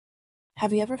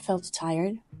Have you ever felt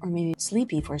tired or maybe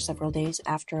sleepy for several days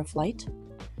after a flight?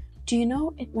 Do you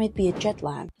know it might be a jet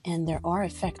lag and there are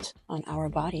effects on our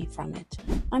body from it?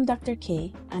 I'm Dr.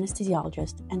 K,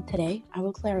 anesthesiologist, and today I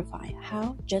will clarify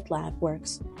how jet lag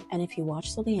works, and if you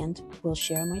watch till the end, we'll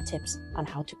share my tips on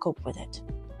how to cope with it.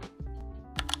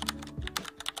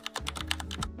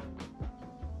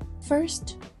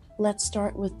 First, let's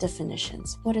start with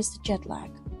definitions. What is the jet lag?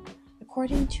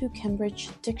 According to Cambridge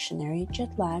Dictionary,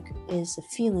 jet lag is a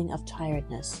feeling of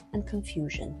tiredness and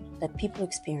confusion that people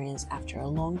experience after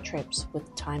long trips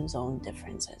with time zone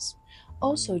differences.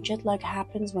 Also, jet lag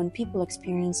happens when people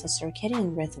experience a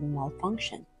circadian rhythm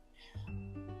malfunction.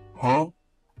 Oh,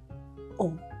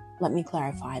 let me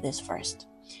clarify this first.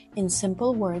 In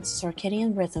simple words,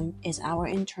 circadian rhythm is our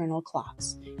internal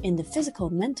clocks. In the physical,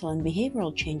 mental, and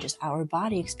behavioral changes our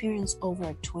body experiences over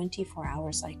a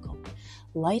 24-hour cycle.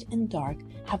 Light and dark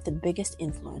have the biggest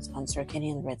influence on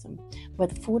circadian rhythm,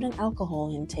 but food and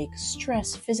alcohol intake,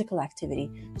 stress, physical activity,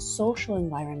 social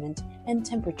environment, and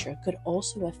temperature could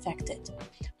also affect it.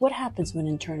 What happens when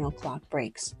internal clock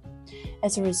breaks?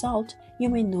 As a result, you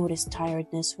may notice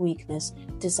tiredness, weakness,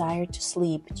 desire to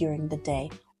sleep during the day,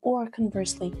 or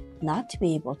conversely, not to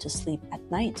be able to sleep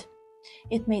at night.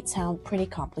 It may sound pretty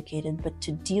complicated, but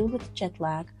to deal with jet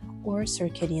lag or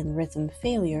circadian rhythm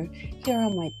failure, here are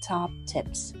my top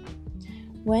tips.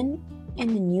 When in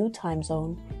a new time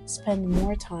zone, spend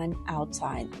more time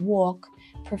outside. Walk,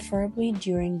 preferably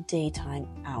during daytime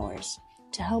hours,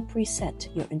 to help reset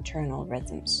your internal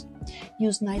rhythms.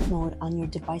 Use night mode on your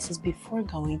devices before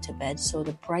going to bed so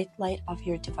the bright light of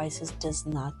your devices does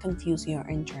not confuse your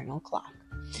internal clock.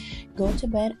 Go to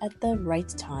bed at the right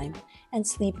time and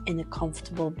sleep in a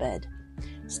comfortable bed.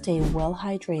 Stay well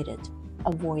hydrated.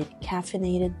 Avoid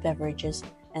caffeinated beverages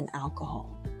and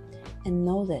alcohol. And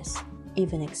know this,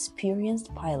 even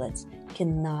experienced pilots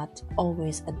cannot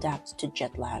always adapt to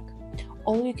jet lag.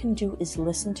 All you can do is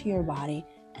listen to your body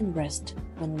and rest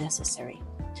when necessary.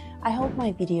 I hope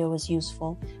my video was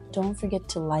useful. Don't forget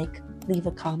to like, leave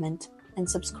a comment, and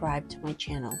subscribe to my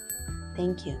channel.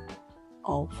 Thank you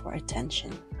all for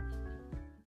attention.